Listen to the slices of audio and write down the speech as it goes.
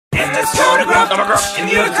Let's go to Grumps. I'm a Grump. And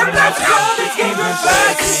you're Grumps. Let's go. This game Grumps.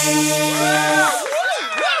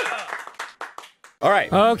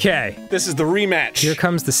 Alright. Okay. This is the rematch. Here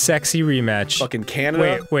comes the sexy rematch. Fucking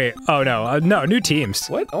Canada. Wait. Oh, no. No, new teams.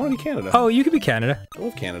 What? I want to be Canada. Oh, you could be Canada. I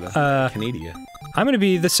love Canada. Canada. I'm gonna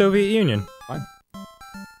be the Soviet Union. Fine.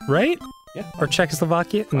 Right? Yeah. Or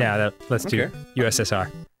Czechoslovakia? Fine. Nah, let's do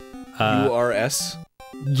USSR. URS?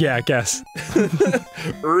 Yeah, I guess.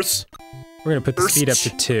 URS? We're gonna put the speed up to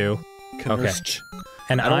 2. Okay.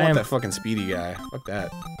 And I don't want that fucking speedy guy. Fuck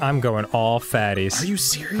that. I'm going all fatties. Are you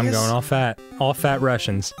serious? I'm going all fat. All fat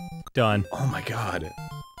Russians. Done. Oh my god.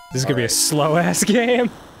 This is gonna be a slow-ass game.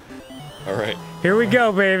 Alright. Here we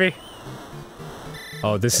go, baby.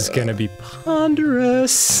 Oh, this is gonna be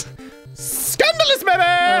ponderous. Scandalous, baby!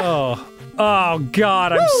 Oh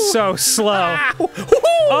god, I'm so slow.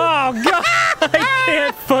 Oh god, I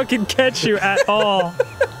can't fucking catch you at all.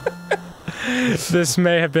 This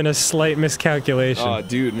may have been a slight miscalculation. Oh,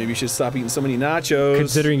 dude, maybe you should stop eating so many nachos.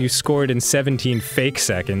 Considering you scored in 17 fake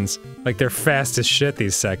seconds. Like, they're fast as shit,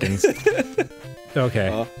 these seconds. Okay.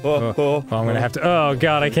 I'm gonna have to- oh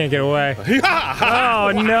god, I can't get away.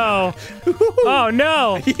 Oh no! Oh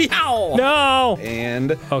no! No!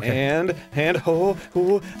 And, okay. oh!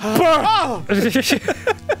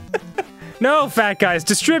 No, fat guys,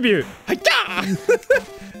 distribute!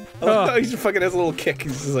 Oh, he just fucking has a little kick.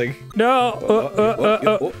 He's just like,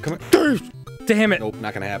 no! come here. Damn it! Nope,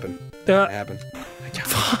 not gonna happen. Not gonna happen.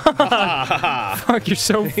 Fuck, you're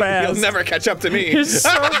so fast. You'll never catch up to me. You're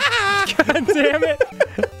so- god damn it!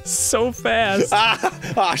 So fast.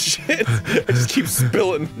 Ah, shit. I just keep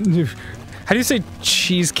spilling. How do you say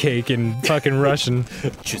cheesecake in fucking Russian?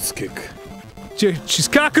 Cheesecake.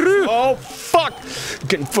 Cheesekakaroo! Oh, fuck!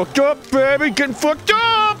 Getting fucked up, baby! Getting fucked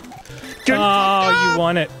up! You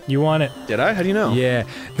won it. You won it. Did I? How do you know? Yeah.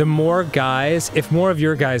 The more guys, if more of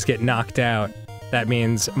your guys get knocked out, that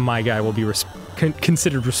means my guy will be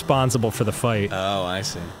considered responsible for the fight. Oh, I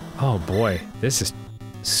see. Oh boy, this is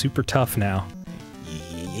super tough now.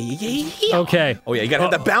 Okay. Oh yeah, you gotta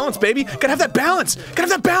have that balance, baby! Gotta have that balance! Gotta have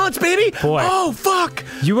that balance, baby! Boy. Oh, fuck!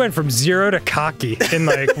 You went from 0 to cocky in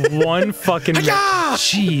like one fucking minute.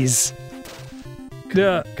 Jeez.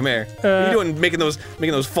 Come here. What are you doing making those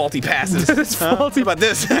faulty passes? Faulty. How about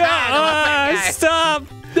this? Stop!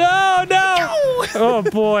 No, no! Oh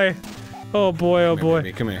boy. Oh boy, oh boy.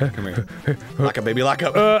 Come here, come here. Lock up, baby, lock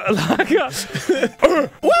up. Lock up.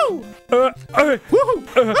 Woo! Woo!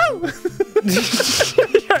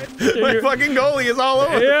 My fucking goalie is all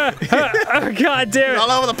over. Yeah. God damn it. All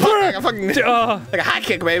over the puck. Like a fucking, like a high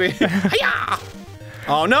kick, baby.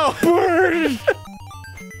 Oh no!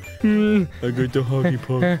 I got the hockey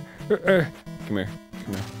puck. Come here. Come here.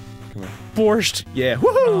 Come here. Borscht. Yeah.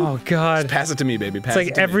 Woohoo! Oh god. Just pass it to me, baby. Pass it's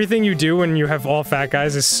like everything you do when you have all fat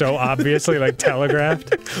guys is so obviously like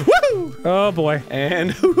telegraphed. Woo! Oh boy.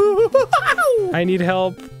 And I need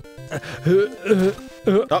help.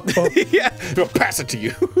 yeah. Pass it to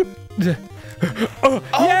you. Oh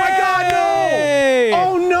my god, no!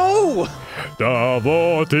 Oh no!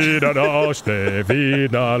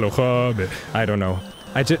 I don't know.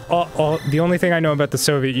 I just the only thing I know about the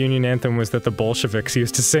Soviet Union anthem was that the Bolsheviks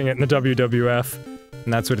used to sing it in the WWF,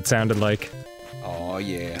 and that's what it sounded like. Oh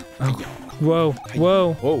yeah. Oh. Whoa,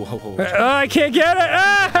 whoa. Whoa, whoa, whoa. I can't get it!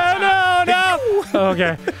 Ah, no, no!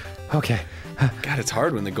 Okay, okay. God, it's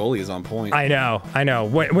hard when the goalie is on point. I know, I know.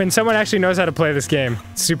 When someone actually knows how to play this game,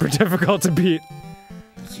 it's super difficult to beat.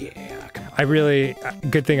 Yeah, come on. I really,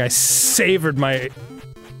 good thing I savored my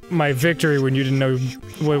victory when you didn't know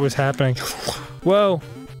what was happening. Whoa.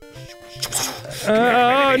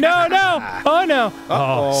 Oh, no, no! Oh, no!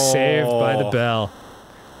 Oh, saved by the bell.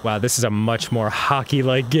 Wow, this is a much more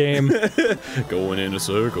hockey-like game. Going in a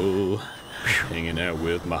circle, hanging out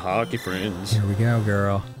with my hockey friends. Here we go,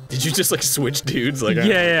 girl. Did you just, like, switch dudes? Like,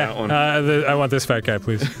 yeah. That one. I want this fat guy,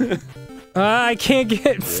 please. I can't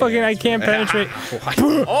get fucking, I can't penetrate.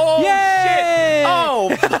 Oh, yay! shit! Oh!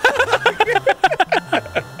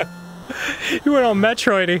 You went all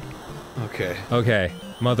Metroidy. Okay. Okay,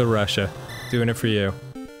 Mother Russia. Doing it for you.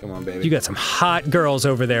 Come on, baby. You got some hot girls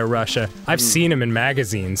over there, Russia. I've seen them in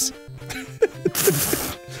magazines.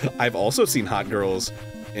 I've also seen hot girls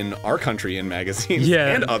in our country in magazines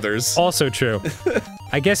and others. Also true.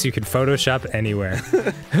 I guess you can Photoshop anywhere.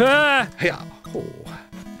 Ah!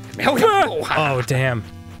 Oh, damn.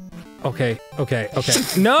 Okay, okay, okay.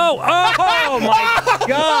 No! Oh my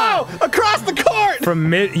god! Oh, across the court! From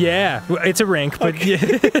mid- yeah. It's a rink, but yeah.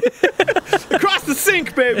 Across the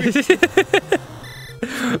sink, baby!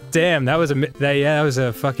 Damn, that was a that was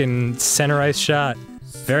a fucking center ice shot.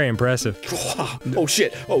 Very impressive. Oh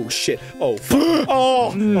shit! Oh shit! Oh fuck!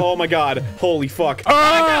 Oh my god! Holy fuck!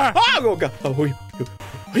 Ah! Oh god! Oh,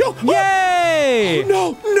 Yay!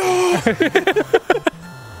 no! No!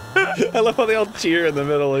 I love how they all cheer in the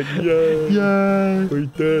middle, like yeah, we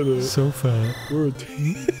did it. So fat. We're a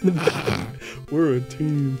team. We're a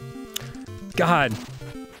team. God,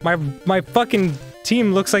 my fucking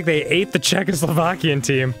team looks like they ate the Czechoslovakian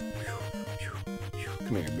team.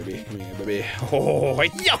 Come here, baby. Come here, baby. Oh,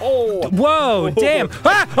 yo! Whoa, damn!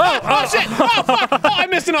 Ah! Oh shit! Oh fuck! Oh, I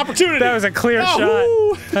missed an opportunity. That was a clear shot.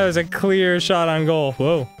 Woo. That was a clear shot on goal.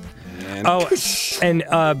 Whoa. And Oh, and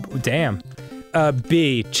damn.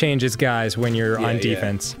 B changes guys when you're on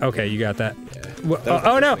defense. Yeah. Okay, you got that. Yeah.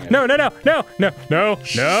 Oh no! No! No! No! No! No! No!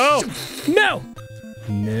 No! No!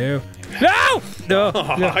 No! No! No!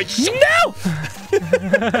 No!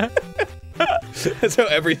 That's how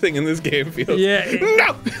everything in this game feels. Yeah.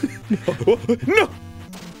 No! No!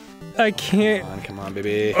 I can't. Come on,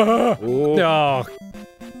 baby. Oh.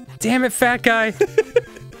 Damn it, fat guy.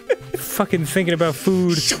 Fucking thinking about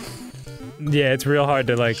food. Yeah, it's real hard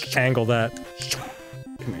to, like, angle that.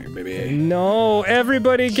 Come here, baby. No,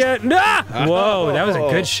 everybody get- Ah! Whoa, that was a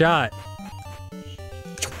good shot.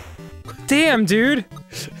 Damn, dude.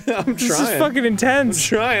 I'm trying. This is fucking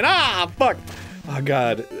intense. I'm trying. Ah, fuck. Oh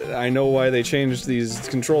god, I know why they changed these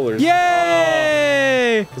controllers.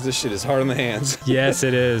 Yay! Because this shit is hard on the hands. Yes,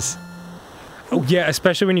 it is. Oh yeah,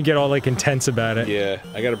 especially when you get all, like, intense about it. Yeah,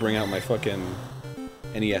 I gotta bring out my fucking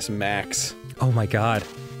NES Max. Oh my god.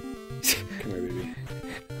 Come here, baby.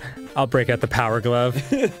 I'll break out the power glove,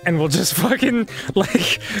 and we'll just fucking,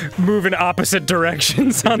 like, move in opposite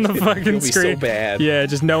directions on the fucking It'll be screen. so bad. Yeah,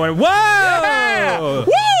 just no one- Whoa! Yeah!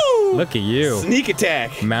 Woo! Look at you. Sneak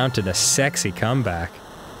attack! Mounted a sexy comeback.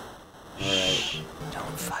 Alright.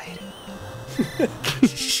 Don't fight.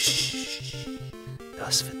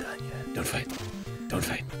 Das Vidania. Don't fight. Don't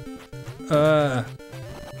fight.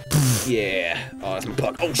 Yeah. Oh, that's my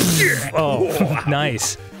puck. Oh, shit! Oh,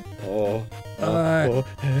 nice. Oh.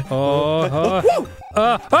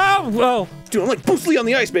 Whoa. Dude, I'm like Bruce Lee on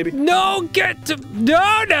the ice, baby. No, get to,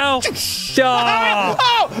 no.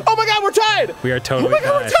 Oh, Oh my god, we're tied! we are totally Oh my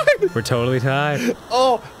god, tied. we're tied! We're totally tied.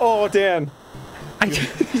 Oh, Dan. I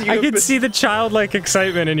can see the childlike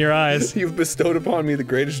excitement in your eyes. You've bestowed upon me the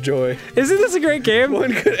greatest joy Isn't this a great game?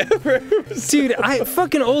 one could ever Dude, I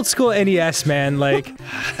fucking old school NES, man. Like,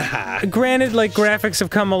 granted, like, graphics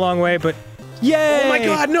have come a long way, but yay! Oh my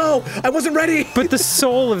god, no! I wasn't ready! But the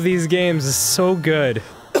soul of these games is so good.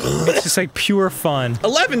 It's just like pure fun.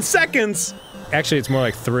 11 seconds! Actually, it's more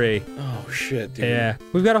like 3. Oh shit, dude. Yeah.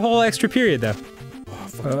 We've got a whole extra period, though.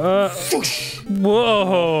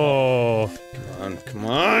 Whoa! Come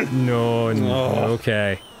on! No, Oh.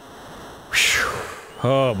 okay. Whew.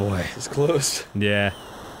 Oh boy. It's close. Yeah.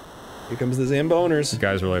 Here comes the Zamboners.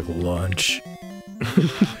 Guys were like, lunch.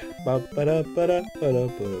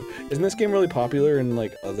 Isn't this game really popular in,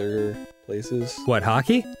 like, other places? What,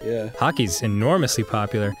 hockey? Yeah, Hockey's enormously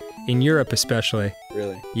popular. In Europe, especially.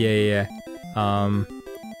 really. Yeah.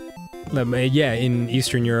 Yeah, in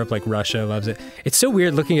Eastern Europe, like Russia loves it. It's so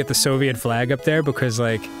weird looking at the Soviet flag up there because,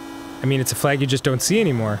 like, I mean, it's a flag you just don't see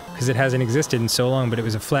anymore because it hasn't existed in so long, but it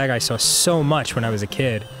was a flag I saw so much when I was a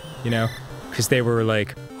kid, you know? Because they were,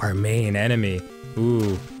 like, our main enemy.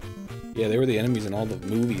 Ooh. Yeah, they were the enemies in all the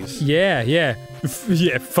movies. Yeah. Yeah,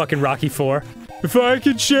 fucking Rocky IV. If I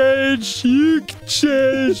could change, you can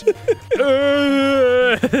change.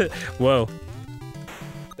 Whoa.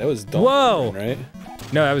 That was Dolph Whoa! Lundgren, right?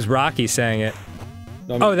 No, that was Rocky saying it.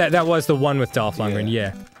 No, I mean, Oh, that was the one with Dolph Lundgren,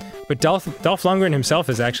 yeah. But Dolph Lundgren himself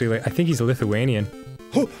is actually, like, I think he's Lithuanian.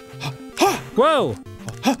 Whoa!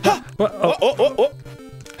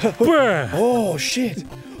 Oh, shit! Oh,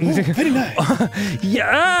 very nice!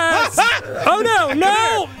 Yes! Oh no,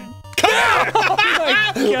 no!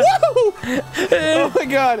 Oh my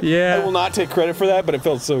god! Yeah. I will not take credit for that, but it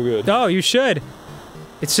felt so good. Oh, you should.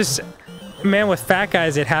 It's just, man, with fat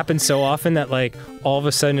guys, it happens so often that, like, all of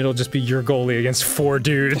a sudden it'll just be your goalie against 4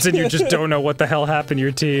 dudes, and you just don't know what the hell happened to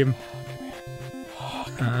your team.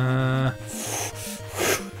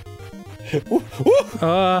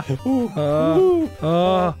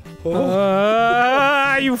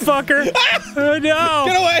 You fucker! No!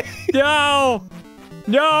 Get away! No!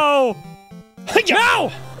 No!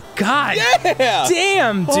 No! God! Yeah!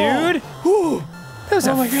 Damn, dude! That was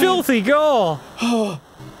a filthy goal!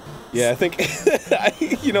 Yeah, I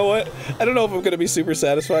think, you know what? I don't know if I'm gonna be super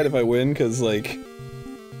satisfied if I win, because, like,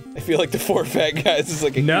 I feel like the 4 fat guys is,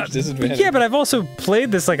 like, a huge disadvantage. Yeah, but I've also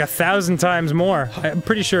played this, like, 1,000 times more. I'm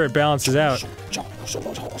pretty sure it balances out.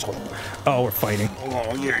 Oh, we're fighting.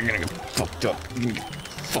 Oh, you're gonna get fucked up. You're gonna get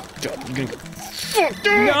fucked up. You're gonna get fucked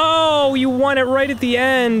up. No, you won it right at the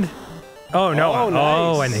end. Oh no! Oh, nice.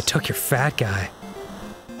 Oh, and they took your fat guy.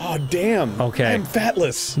 Oh damn. Okay. I'm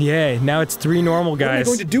fatless. Yeah, now it's 3 normal guys.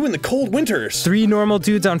 What am I going to do in the cold winters? 3 normal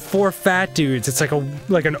dudes on 4 fat dudes. It's like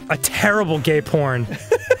a terrible gay porn.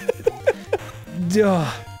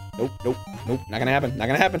 Ugh. Nope, nope, nope. Not gonna happen. Not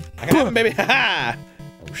gonna happen. Not gonna happen, baby. Haha.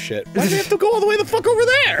 Oh shit. Why do we have to go all the way the fuck over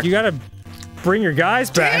there? You gotta bring your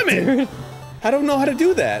guys back. Damn it! Dude. I don't know how to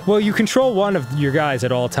do that. Well, you control one of your guys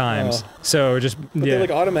at all times. So just But yeah. they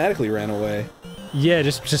like automatically ran away. Yeah,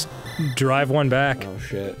 just drive one back. Oh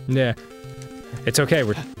shit. Yeah. It's okay.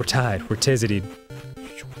 We're tied. We're tizzied.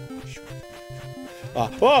 Oh,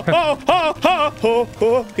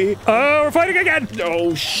 we're fighting again!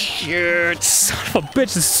 Oh shit! Son of a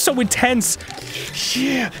bitch, this is so intense!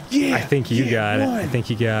 Yeah, yeah! I think you got it. I think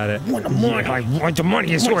you got it. Want the money. Yeah, I want the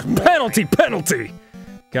money is yours. Penalty, penalty!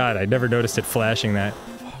 God, I never noticed it flashing that.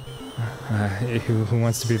 Who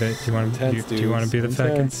wants to be the? Do you want to be the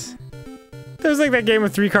fat guy? There's like that game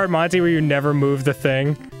of 3-card Monty where you never move the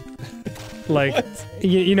thing. Like,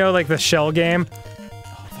 you know, like the shell game.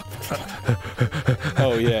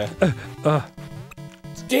 Oh yeah.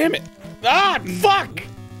 Damn it! Ah, fuck!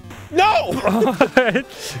 No!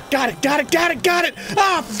 Got it!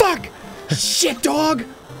 Ah, fuck! Shit, dog!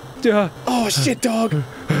 Oh, shit, dog!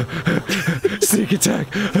 Sneak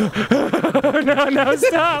attack! No,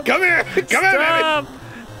 stop! Come here, Stop!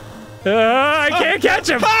 I can't catch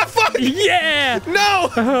him! Ah, fuck! Yeah!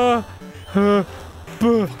 No!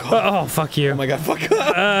 Oh, fuck you. Oh my god, fuck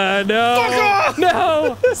off! No! Fuck off!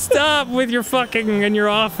 No! Stop with your fucking and your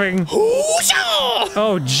offing.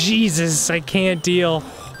 Oh, Jesus, I can't deal.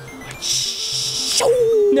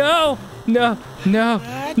 No! No!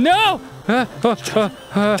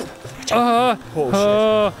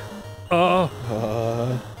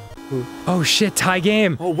 Oh shit, tie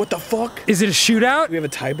game. Oh, what the fuck? Is it a shootout? Do we have a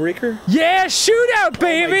tiebreaker? Yeah, shootout,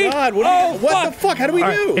 baby! Oh my god, what the fuck? How do we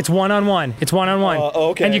do? It's one-on-one. It's one-on-one.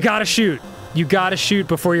 Okay. And you gotta shoot. You gotta shoot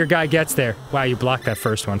before your guy gets there. Wow, you blocked that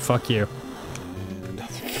first one. Fuck you.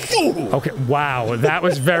 Okay, wow, that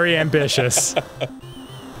was very ambitious.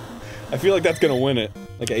 I feel like that's gonna win it.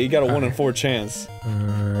 Like, you got a 1 in 4 chance.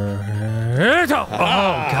 Oh,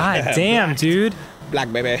 god damn, dude. Black,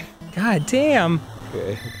 baby. God damn.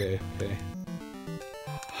 Okay.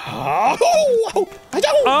 Oh! Oh!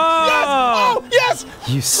 Yes! Oh, yes!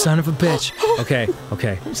 You son of a bitch. Okay.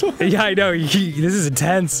 Yeah, I know. This is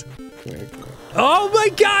intense. Oh my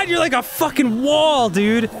god, you're like a fucking wall,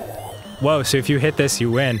 dude. Whoa, so if you hit this, you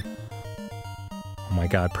win. Oh my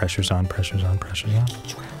god, pressure's on.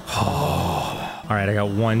 Oh. Alright, I got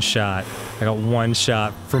 1 shot. I got 1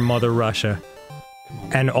 shot for Mother Russia.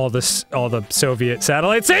 And all the Soviet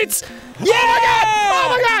satellite states! Yeah! Oh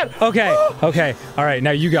my god! Okay. Alright,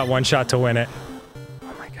 now you got 1 shot to win it.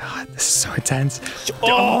 Oh my god, this is so intense.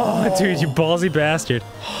 Oh, dude, you ballsy bastard.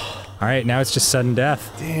 Alright, now it's just sudden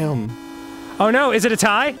death. Damn. Oh no, is it a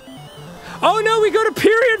tie? Oh no, we go to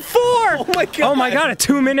period 4! Oh my god! Oh my god, a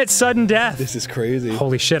 2-minute sudden death. This is crazy.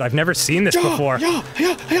 Holy shit, I've never seen this before. Yeah.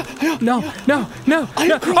 No. Oh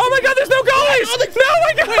my god, there's no goalies! No,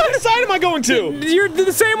 my god! Wait, what side am I going to? You're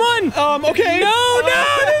the same one! Okay. No,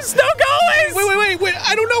 there's no goalies! Wait,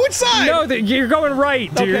 I don't know which side! No, you're going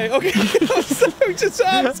right, dude. Okay. I'm sorry,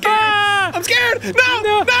 I'm scared. Ah! I'm scared!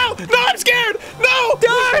 No, I'm scared! No!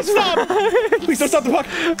 Please stop! Please don't stop the puck!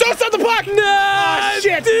 Don't stop the puck! No! Oh,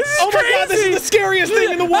 shit! This is oh my crazy. god, this is the scariest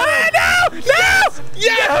thing in the world! Ah, no!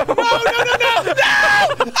 Yeah! No!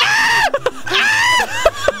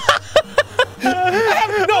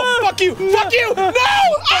 No! Fuck you! No!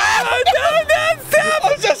 Ah! No, stop!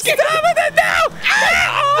 I'm so scared! Stop with it now!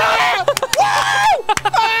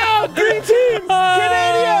 Oh, green team!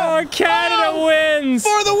 Canada wins!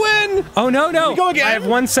 For the win! Oh, no. Go again. I have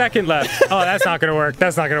 1 second left. Oh, that's not gonna work.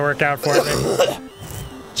 That's not gonna work out for me.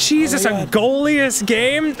 Jesus, a goaliest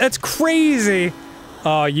game? That's crazy.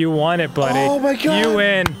 Oh, you won it, buddy. Oh my god. You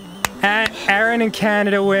win. Aaron and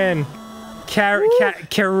Canada win. Canada.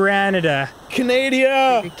 Canada.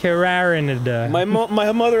 My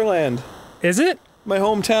motherland. Is it? My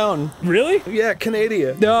hometown. Really? Yeah,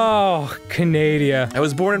 Canada. Oh, Canada. I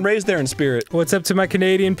was born and raised there in spirit. What's up to my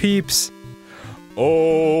Canadian peeps?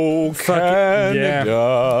 Oh, Canada.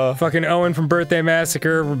 yeah. Fucking Owen from Birthday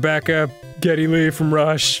Massacre, Rebecca, Getty Lee from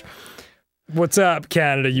Rush. What's up,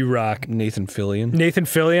 Canada? You rock. Nathan Fillion. Nathan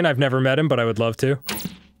Fillion, I've never met him, but I would love to.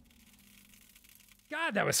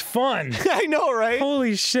 God, that was fun. I know, right?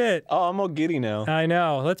 Holy shit. Oh, I'm all giddy now. I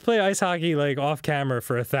know. Let's play ice hockey, like, off camera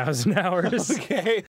for 1,000 hours. Okay.